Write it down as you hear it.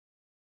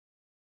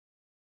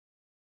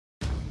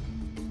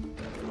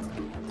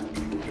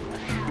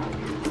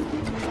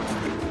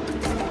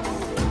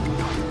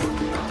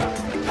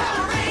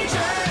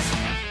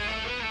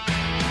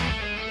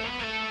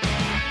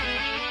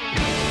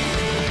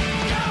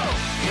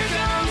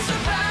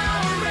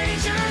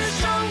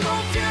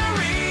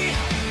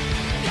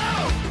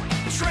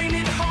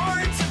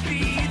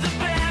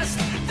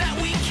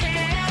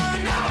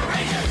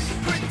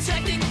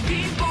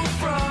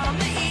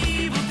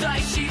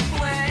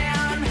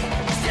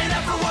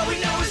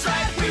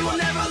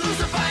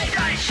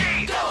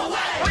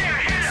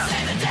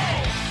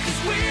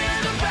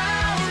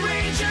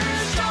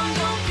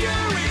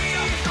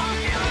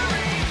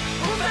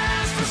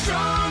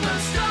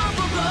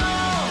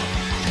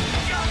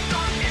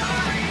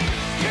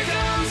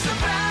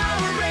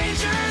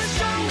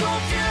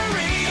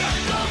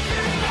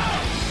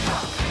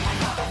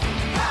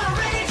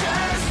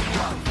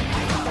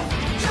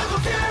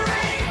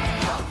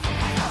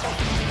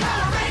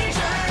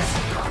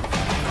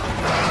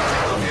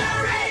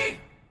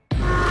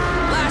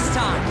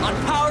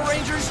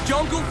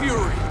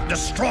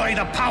destroy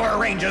the Power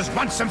Rangers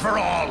once and for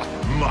all.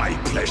 My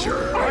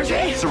pleasure.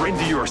 RJ?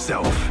 Surrender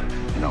yourself.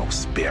 No,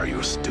 spare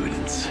your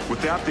students.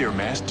 Without their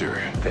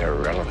master, they're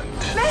irrelevant.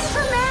 Master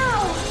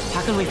Mel!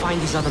 How can we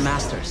find these other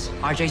masters?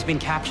 RJ's been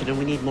captured and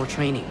we need more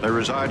training. They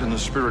reside in the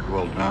spirit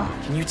world now.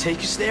 Can you take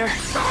us there?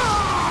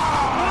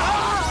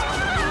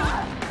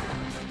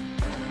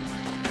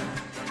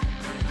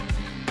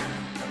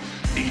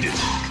 Eat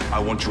it. I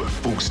want you at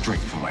full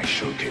strength for my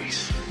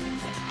showcase.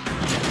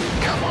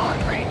 Come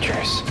on,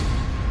 Rangers.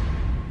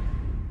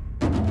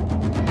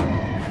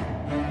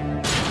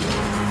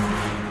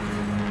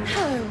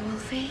 Hello,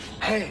 Wolfie.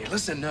 Hey,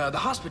 listen, the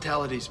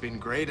hospitality's been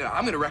great.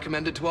 I'm gonna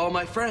recommend it to all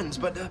my friends,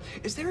 but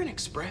is there an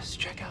express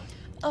checkout?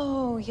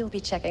 Oh, you'll be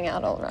checking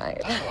out all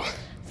right. Oh.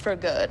 For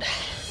good.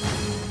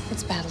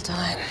 It's battle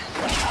time.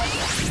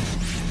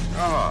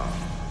 Ah,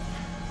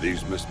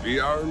 these must be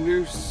our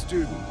new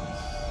students.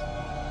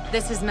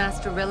 This is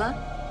Master Rilla,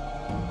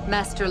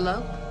 Master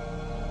Lope,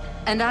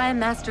 and I am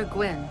Master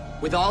Gwyn.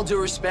 With all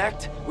due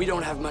respect, we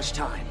don't have much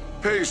time.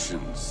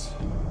 Patience.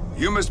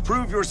 You must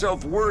prove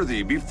yourself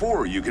worthy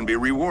before you can be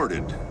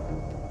rewarded.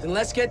 Then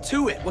let's get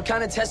to it. What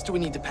kind of test do we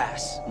need to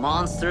pass?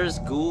 Monsters,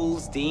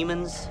 ghouls,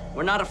 demons.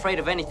 We're not afraid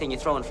of anything you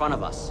throw in front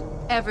of us.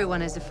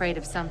 Everyone is afraid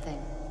of something.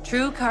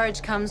 True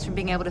courage comes from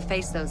being able to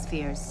face those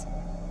fears.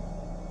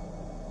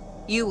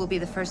 You will be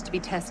the first to be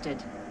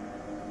tested.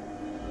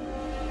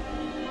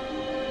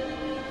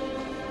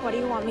 What do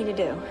you want me to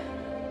do?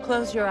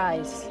 Close your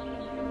eyes.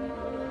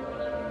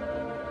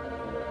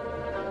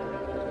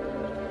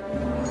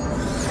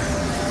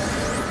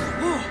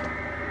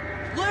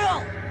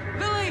 Lil!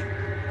 Lily!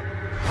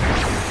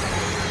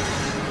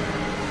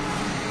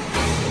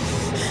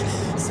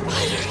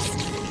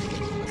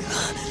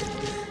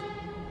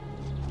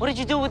 What did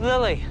you do with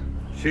Lily?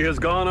 She has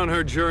gone on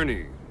her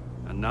journey,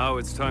 and now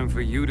it's time for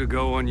you to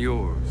go on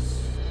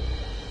yours.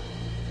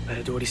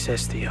 Better do what he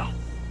says, Theo.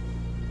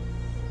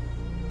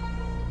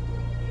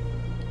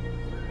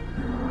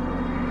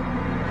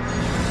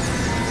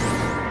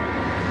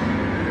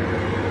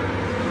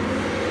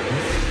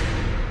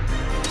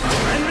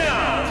 And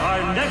now,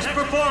 our next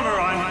performer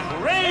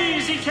on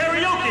Crazy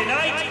Karaoke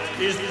Night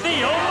is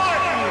Theo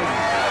Martin.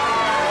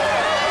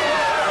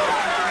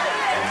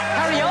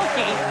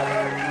 Karaoke?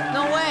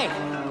 No way.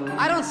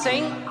 I don't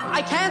sing.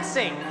 I can't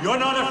sing. You're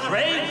not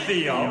afraid,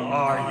 Theo,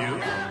 are you?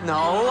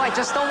 No, I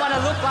just don't want to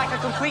look like a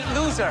complete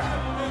loser.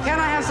 Can't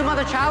I have some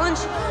other challenge?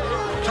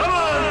 Come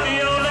on,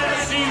 Theo,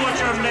 let's see what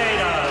you're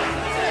made of.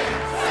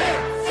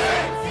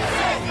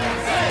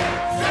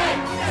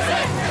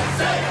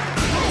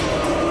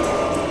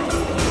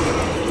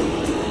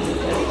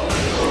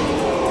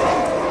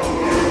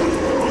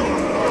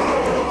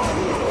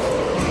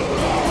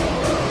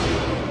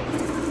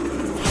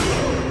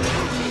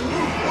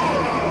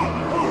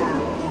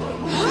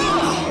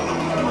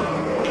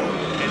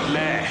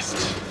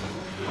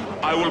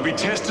 I will be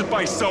tested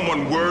by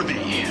someone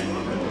worthy.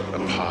 A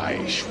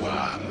Pai Shui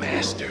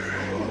master.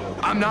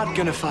 I'm not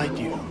gonna fight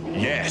you.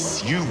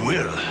 Yes, you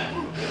will.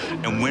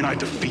 And when I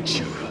defeat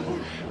you,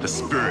 the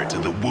spirit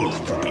of the wolf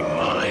will be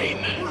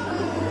mine.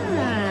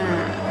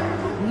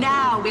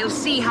 Now we'll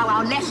see how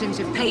our lessons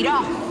have paid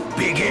off.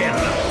 Begin!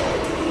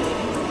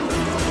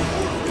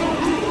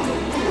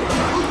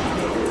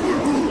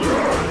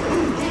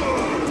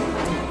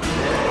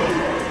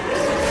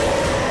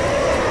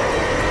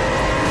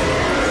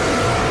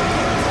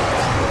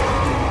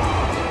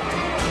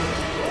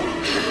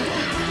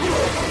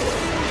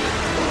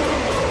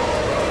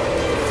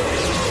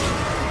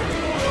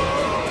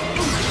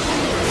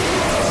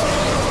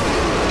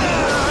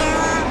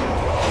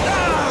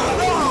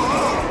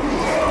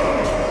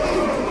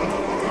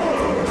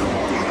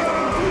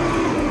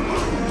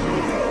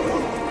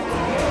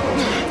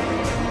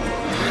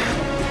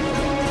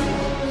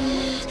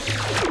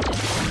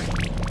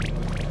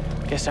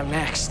 Guess I'm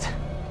next.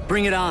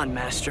 Bring it on,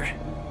 Master.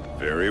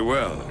 Very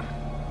well.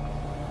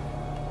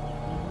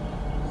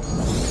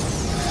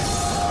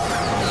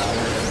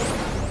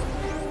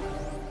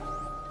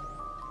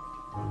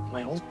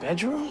 My old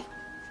bedroom?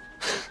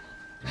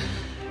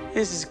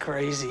 This is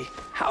crazy.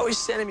 How is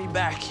sending me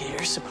back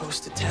here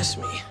supposed to test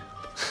me?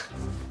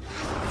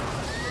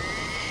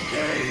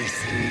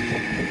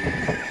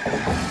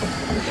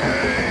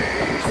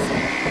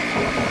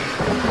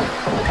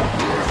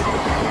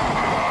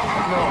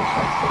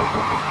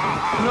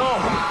 No.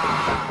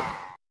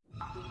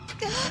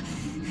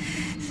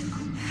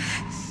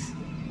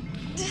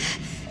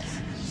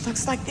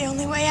 Looks like the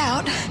only way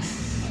out.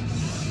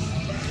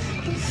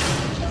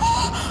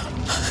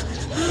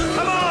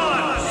 Come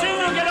on, sing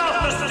or get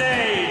off the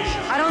stage.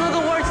 I don't know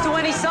the words to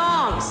any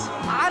songs.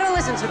 I don't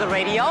listen to the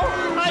radio.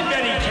 I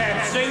bet he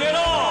can't sing at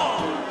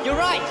all. You're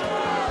right.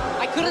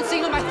 I couldn't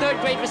sing on my third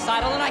grade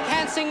recital, and I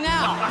can't sing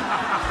now.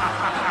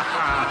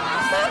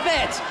 Stop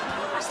it!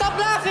 Stop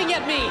laughing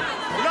at me!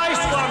 Nice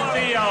one,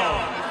 Theo.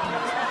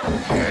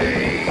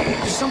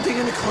 There's something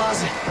in the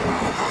closet.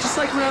 Just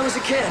like when I was a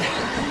kid.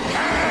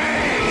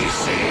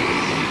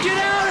 Get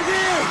out of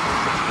here!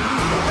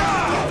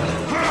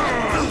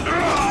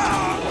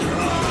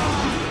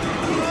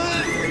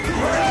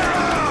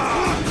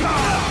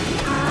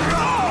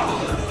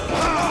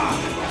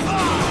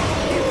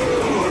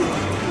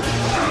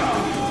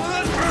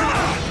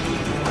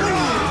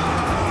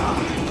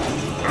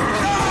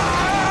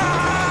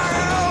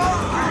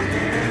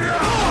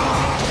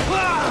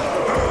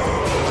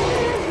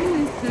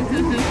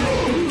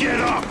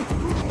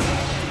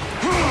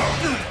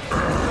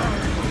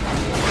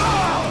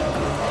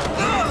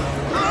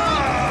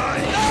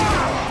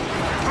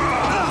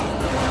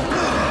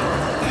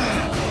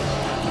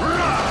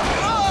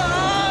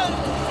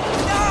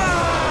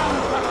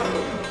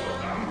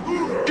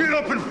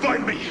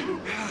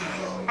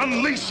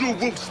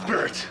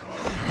 spirit.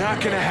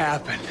 Not gonna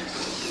happen.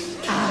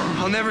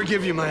 I'll never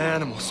give you my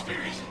animal spirit.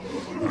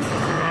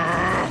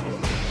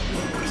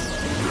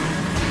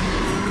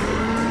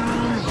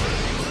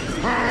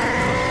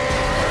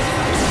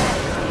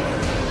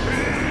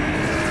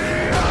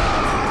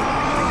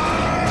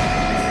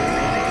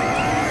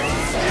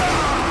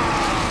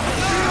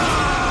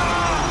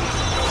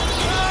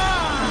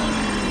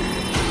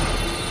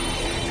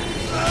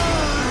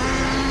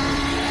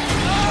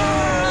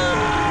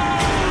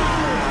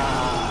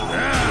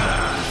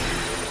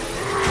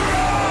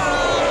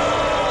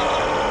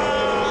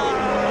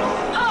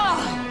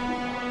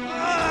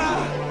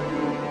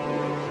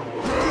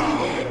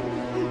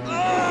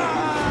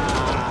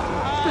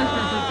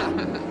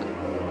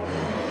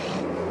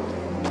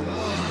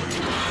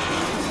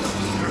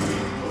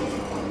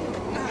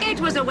 It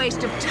was a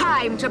waste of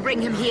time to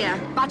bring him here,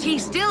 but he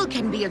still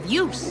can be of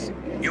use.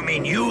 You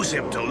mean use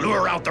him to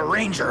lure out the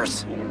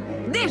Rangers?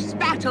 This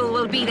battle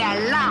will be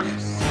their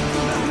last.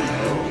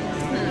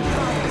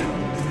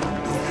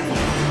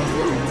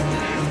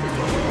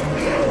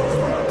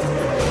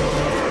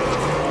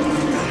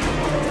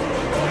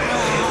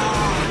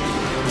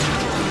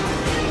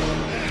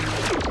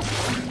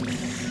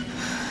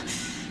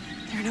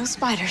 There are no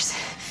spiders.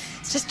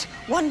 It's just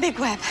one big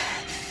web.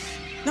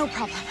 No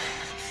problem.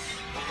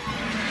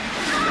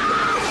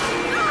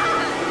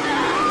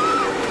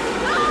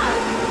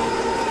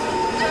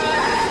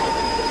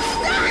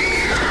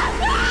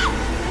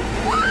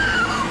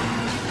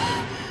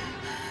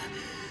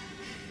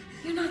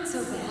 You're not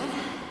so bad.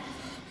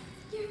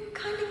 You're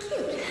kind of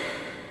cute.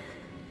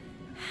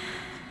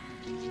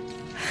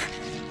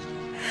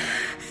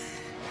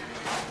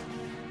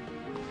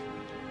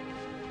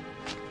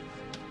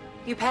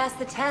 You passed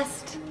the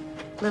test,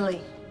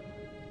 Lily.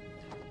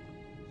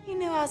 You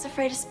knew I was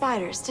afraid of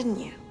spiders, didn't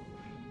you?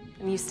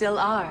 And you still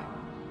are.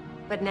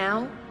 But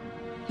now,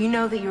 you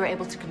know that you were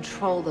able to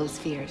control those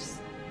fears.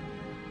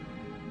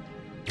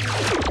 He's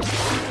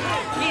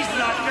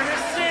not gonna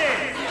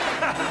sing!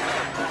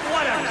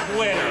 What a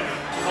quitter!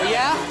 Oh,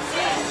 yeah?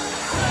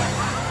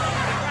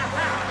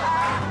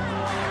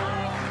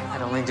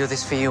 I'd only do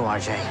this for you,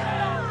 RJ.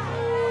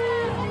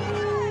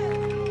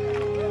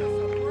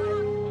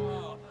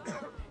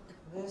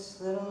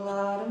 This little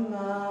light of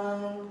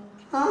mine,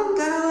 I'm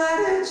gonna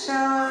let it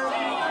shine.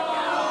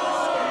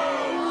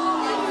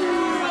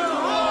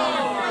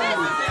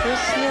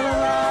 This little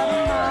light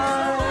of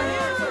mine,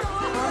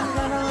 I'm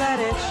gonna let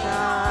it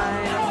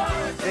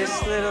shine. This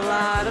little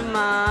light of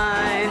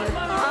mine,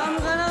 I'm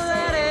gonna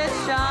let it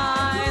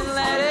shine,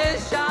 let it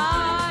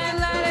shine,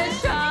 let it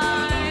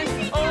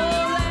shine, oh,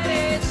 let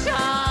it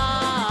shine.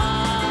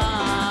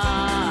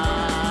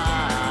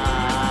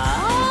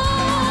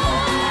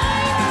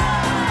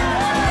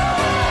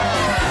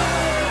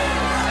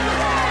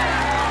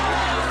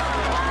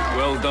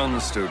 Well done,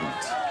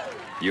 student.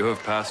 You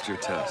have passed your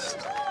test.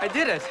 I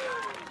did it.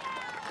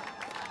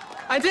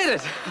 I did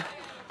it.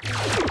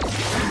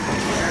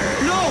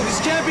 No, this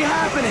can't be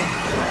happening.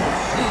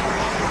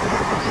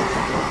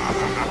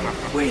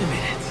 Wait a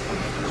minute.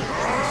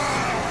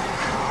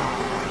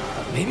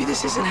 Maybe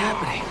this isn't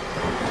happening.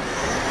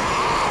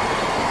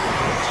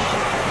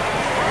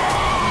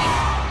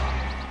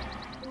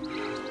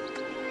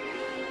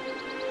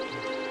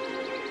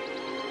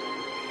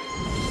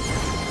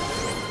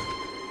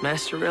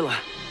 Master Rilla.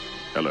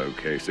 Hello,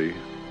 Casey.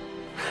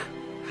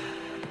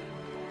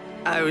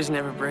 I was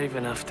never brave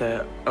enough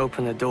to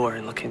open the door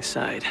and look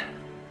inside.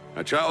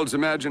 A child's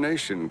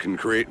imagination can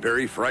create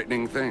very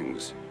frightening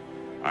things.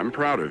 I'm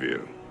proud of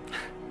you.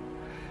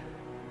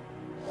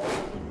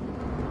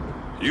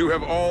 You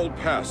have all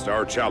passed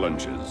our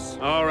challenges.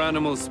 Our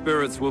animal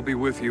spirits will be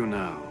with you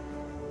now.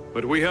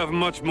 But we have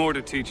much more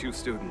to teach you,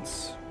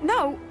 students.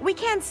 No, we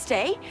can't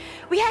stay.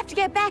 We have to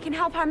get back and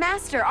help our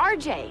master,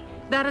 RJ.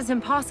 That is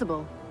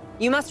impossible.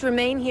 You must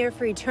remain here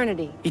for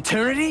eternity.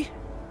 Eternity?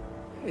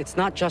 It's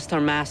not just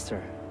our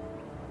master.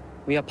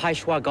 We are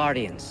Paishwa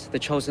Guardians, the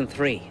Chosen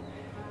Three.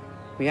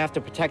 We have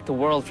to protect the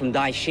world from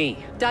Dai-Shi.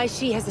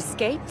 Dai-Shi has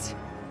escaped?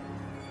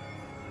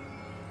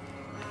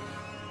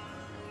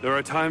 There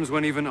are times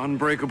when even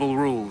unbreakable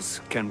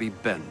rules can be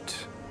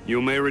bent.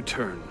 You may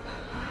return.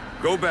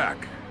 Go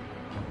back,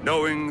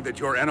 knowing that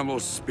your animal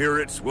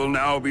spirits will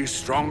now be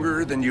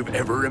stronger than you've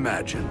ever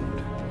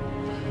imagined.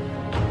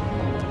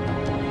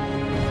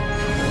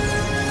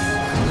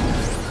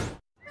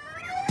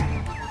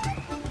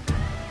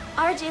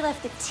 RJ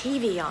left the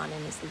TV on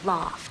in his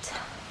loft.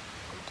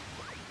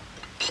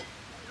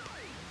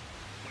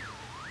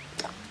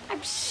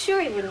 I'm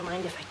sure he wouldn't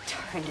mind if I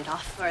turned it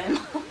off for him.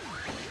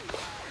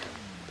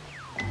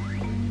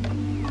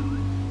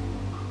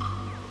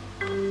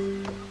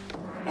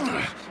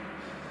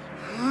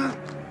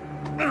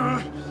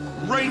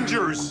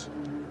 Rangers,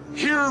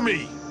 hear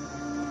me!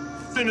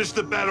 Finish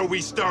the battle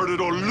we started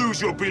or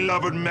lose your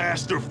beloved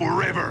master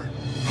forever!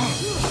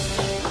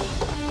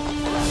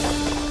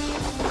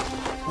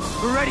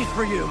 We're ready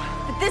for you.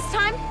 But this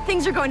time,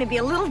 things are going to be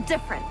a little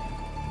different.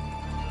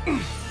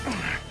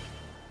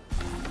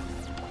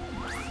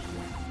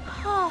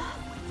 Oh,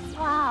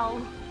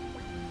 wow.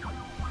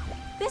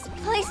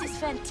 This is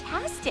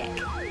fantastic.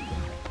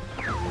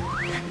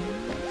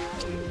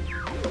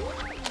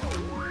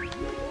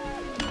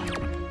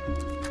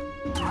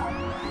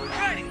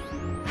 Ready!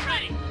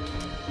 Ready!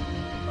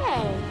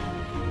 Hey,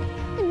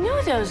 I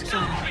knew those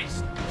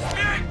guys.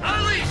 Spirit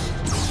unleashed!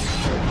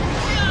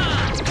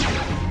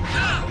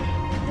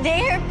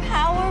 They're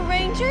Power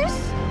Rangers?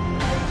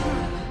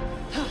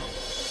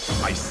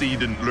 I see you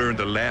didn't learn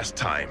the last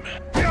time.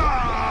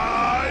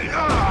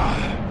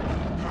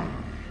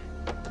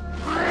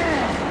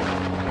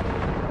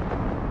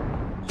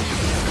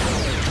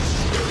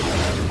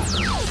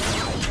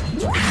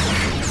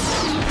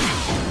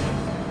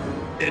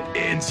 It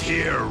ends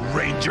here,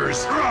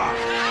 Rangers.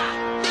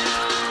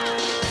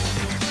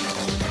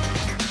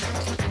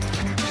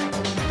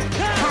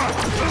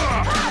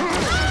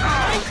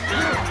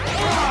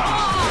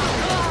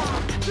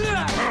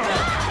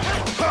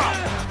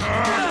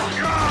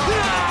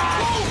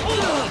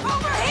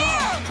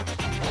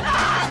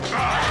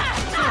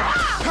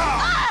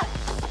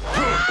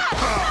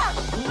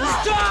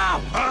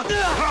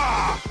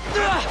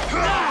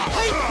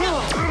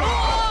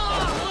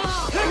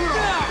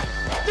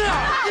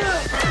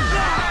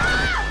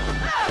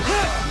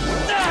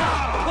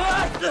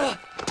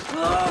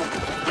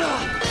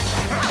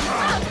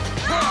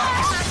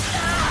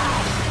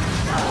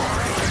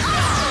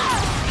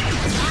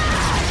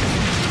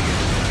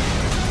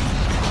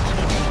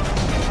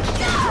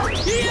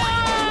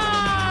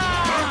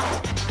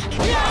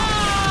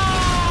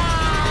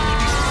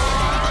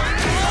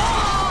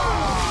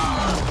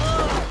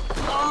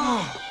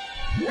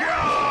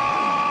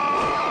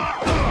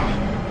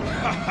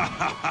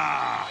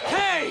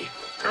 Hey!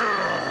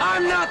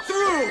 I'm not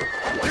through!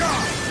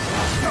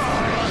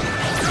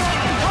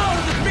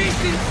 Follow the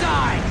beast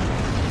inside!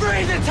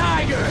 Free the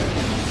tiger!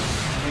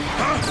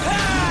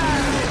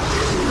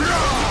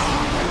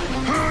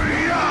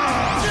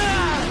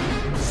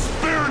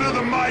 Spirit of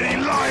the mighty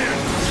lion!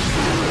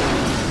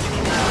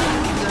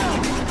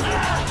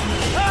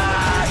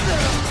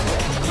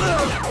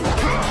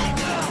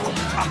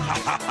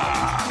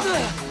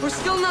 We're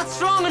still not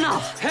strong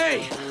enough!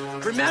 Hey!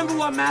 Remember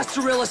what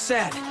Masterilla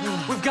said.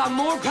 We've got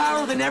more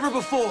power than ever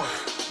before.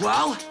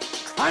 Well,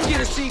 I'm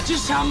gonna see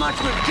just how much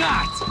we've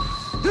got.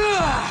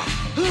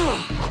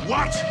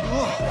 What?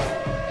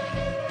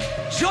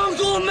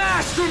 Jungle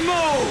Master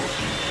Mode!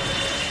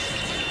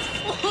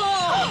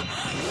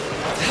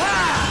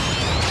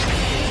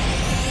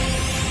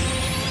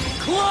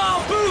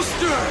 Claw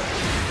Booster!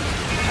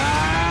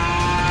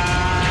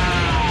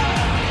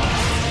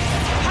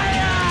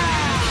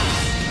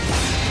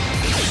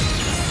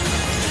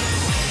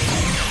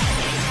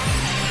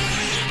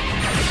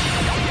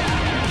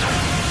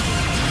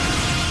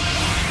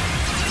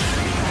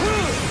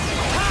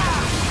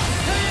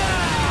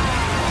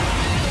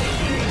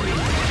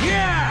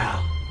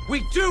 Yeah! We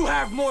do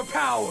have more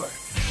power!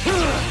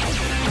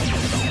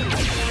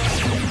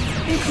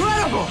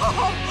 Incredible!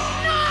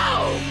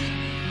 No!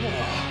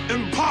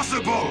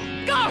 Impossible!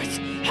 Garth,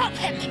 help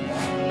him!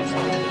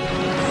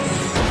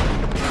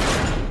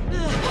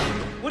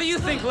 What do you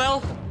think,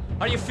 Lil?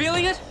 Are you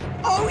feeling it?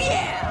 Oh,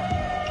 yeah!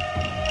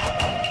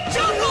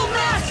 Jungle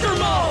Master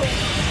Mode!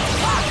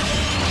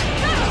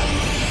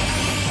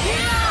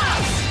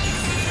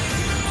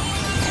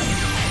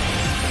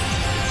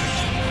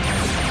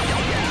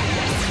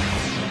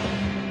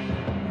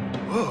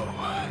 Whoa,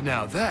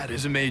 now that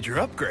is a major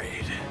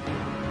upgrade.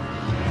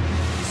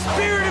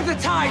 Spirit of the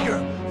Tiger,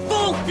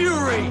 Full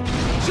Fury!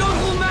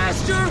 Jungle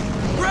Master,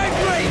 Red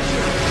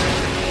Ranger!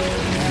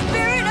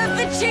 Spirit of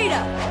the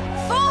Cheetah,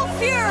 Full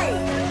Fury!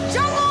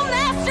 Jungle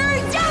Master,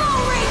 Yellow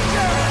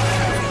Ranger!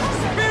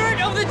 Spirit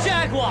of the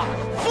Jaguar,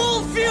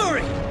 Full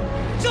Fury!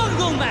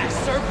 Jungle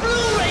Master,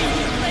 Blue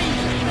Ranger!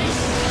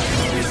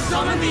 We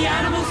summon the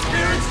animal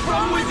spirits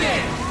from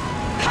within!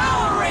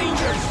 Power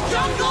Rangers,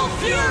 Jungle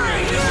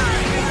Fury!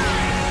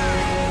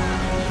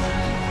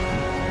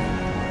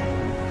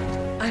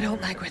 I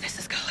don't like where this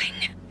is going.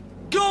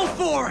 Go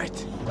for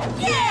it!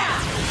 Yeah!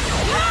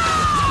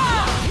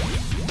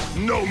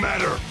 No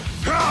matter!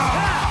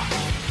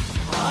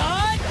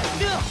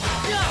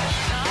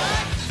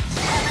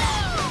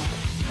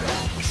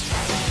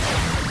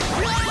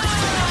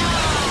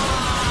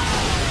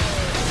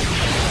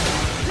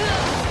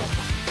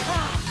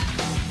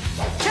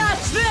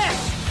 Catch this!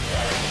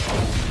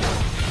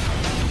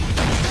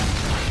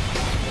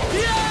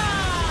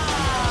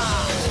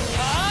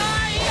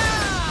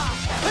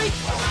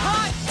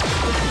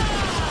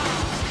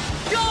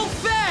 Go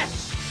fetch!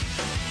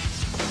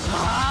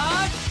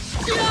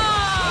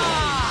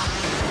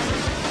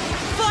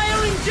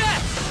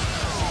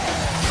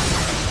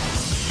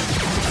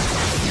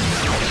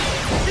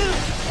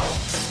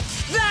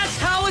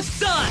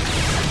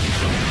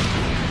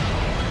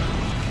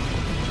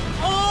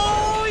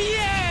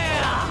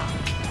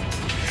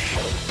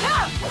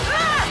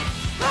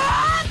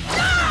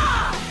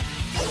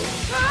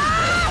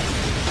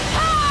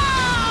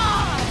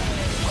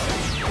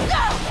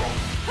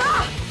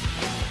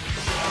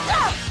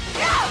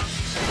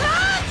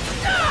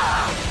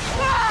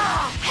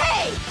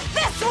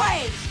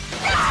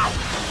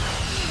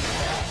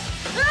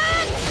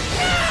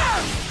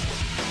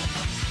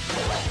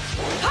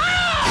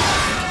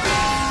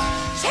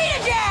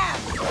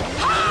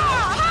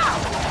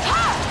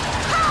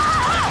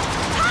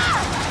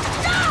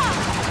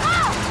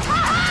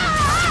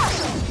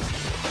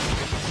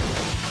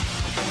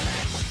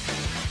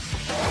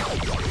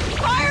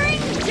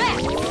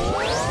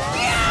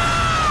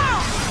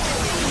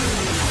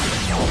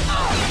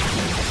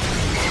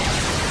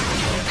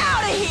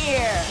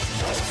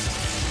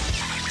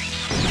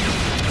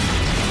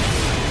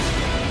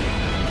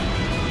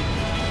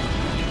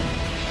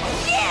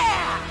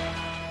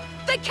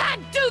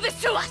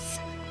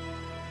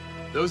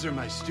 Those are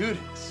my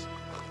students.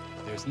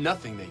 There's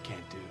nothing they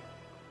can't do.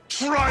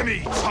 Try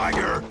me,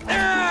 tiger!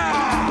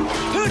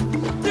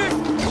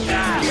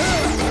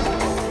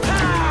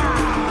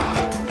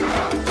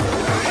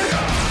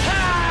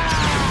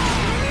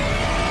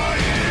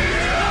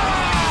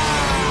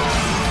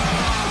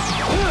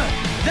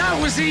 That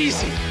was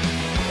easy!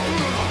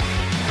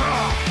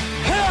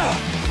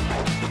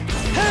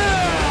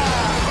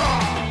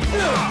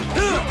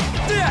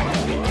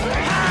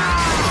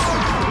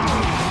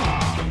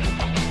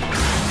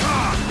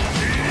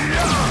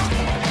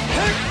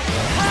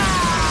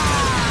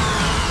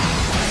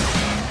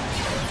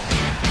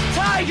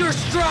 Tiger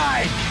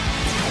Strike!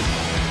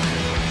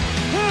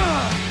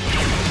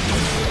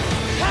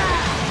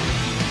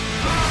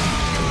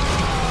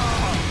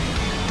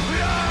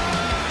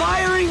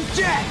 Firing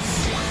jets!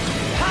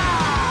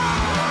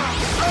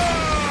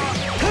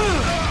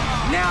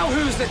 Now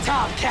who's the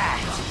top cat?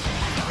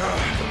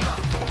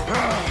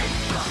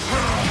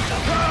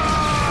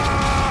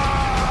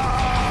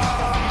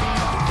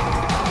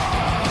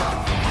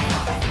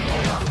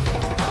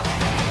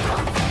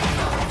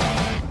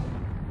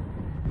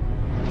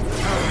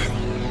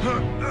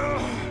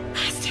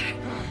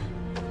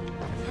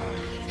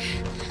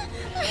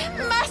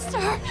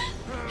 Master!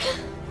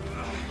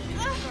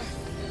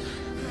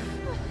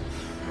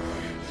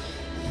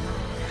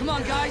 Come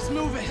on, guys,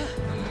 move it!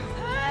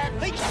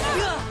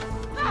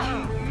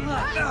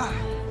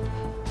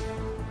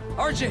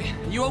 RJ,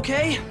 you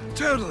okay?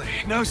 Totally,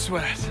 no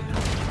sweat.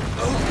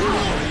 Oh,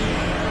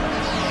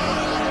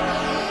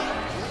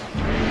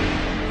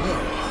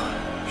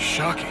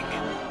 shocking.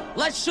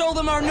 Let's show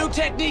them our new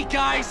technique,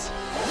 guys!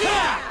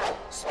 Yeah!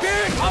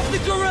 Spirit of the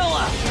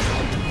Gorilla!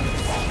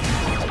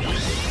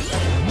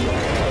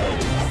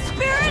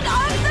 Spirit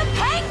of the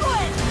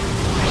Penguin!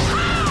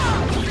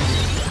 Ah!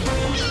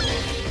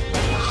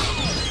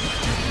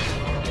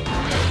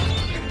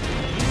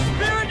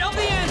 Spirit of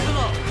the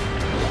Antelope!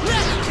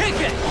 Let's kick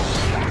it!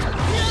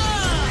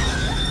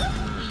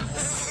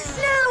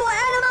 New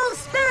animal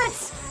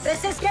spirits!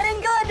 This is getting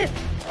good!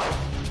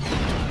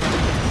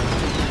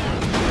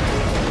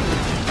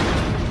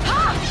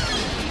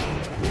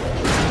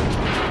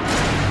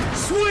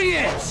 Swing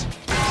it!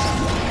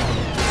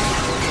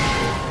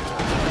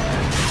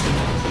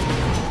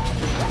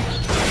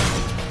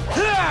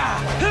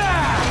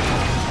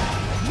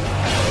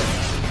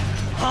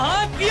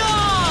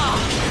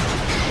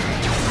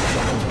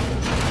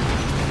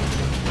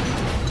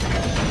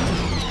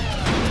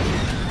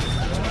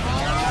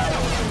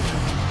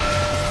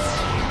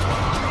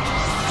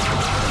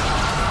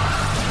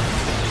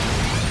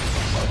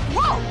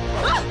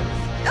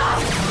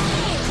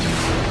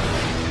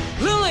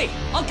 Lily,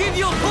 I'll give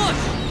you a push!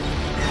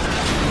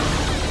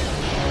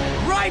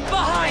 Right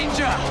behind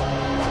you!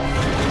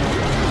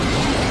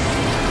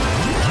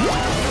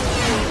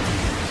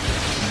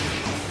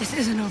 This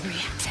isn't over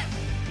yet.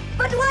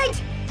 But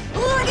wait!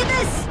 Look at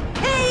this!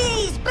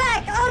 He's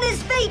back on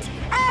his feet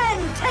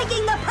and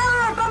taking the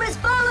power from his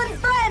fallen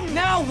friend!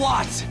 Now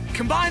what?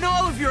 Combine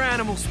all of your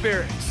animal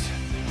spirits.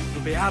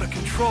 You'll be out of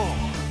control.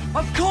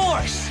 Of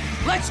course!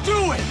 Let's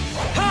do it!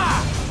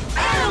 Ha!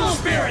 Animal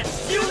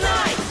spirits,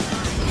 unite!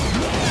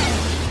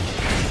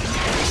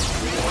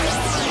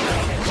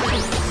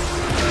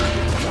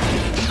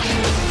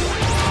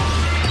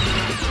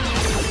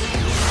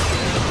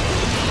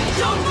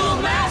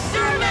 Jungle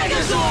Master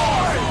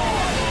Megazord!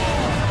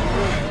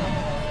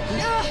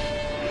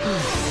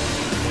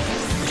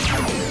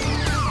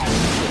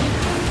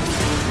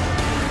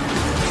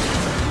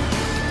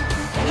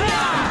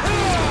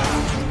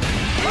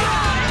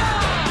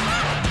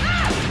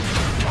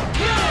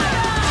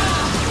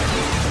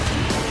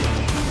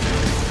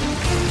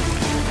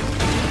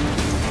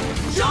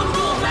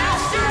 Jungle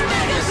Master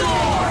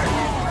Megazord!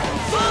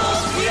 Full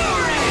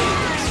Fury!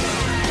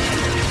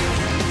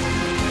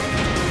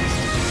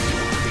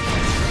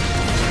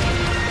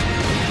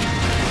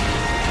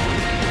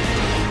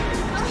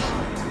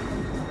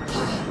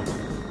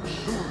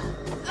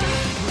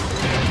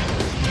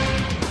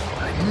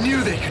 I knew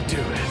they could do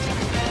it.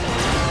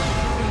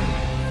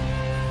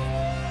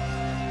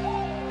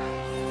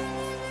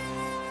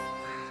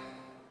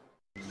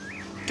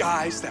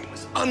 Guys, that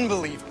was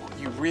unbelievable.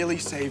 You really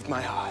saved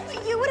my hide.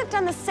 You would have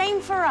done the same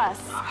for us.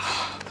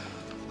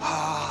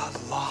 Ah,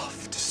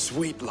 Loft,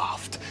 sweet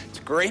Loft. It's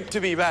great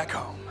to be back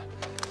home.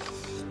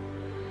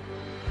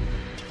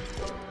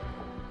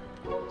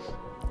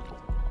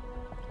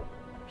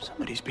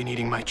 Somebody's been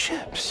eating my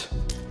chips.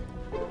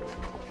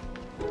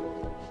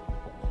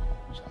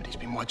 Somebody's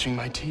been watching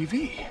my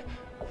TV.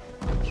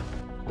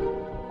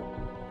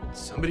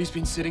 Somebody's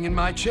been sitting in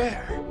my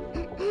chair.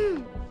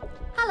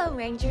 Hello,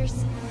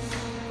 Rangers.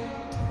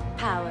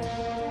 Power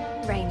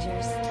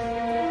Rangers.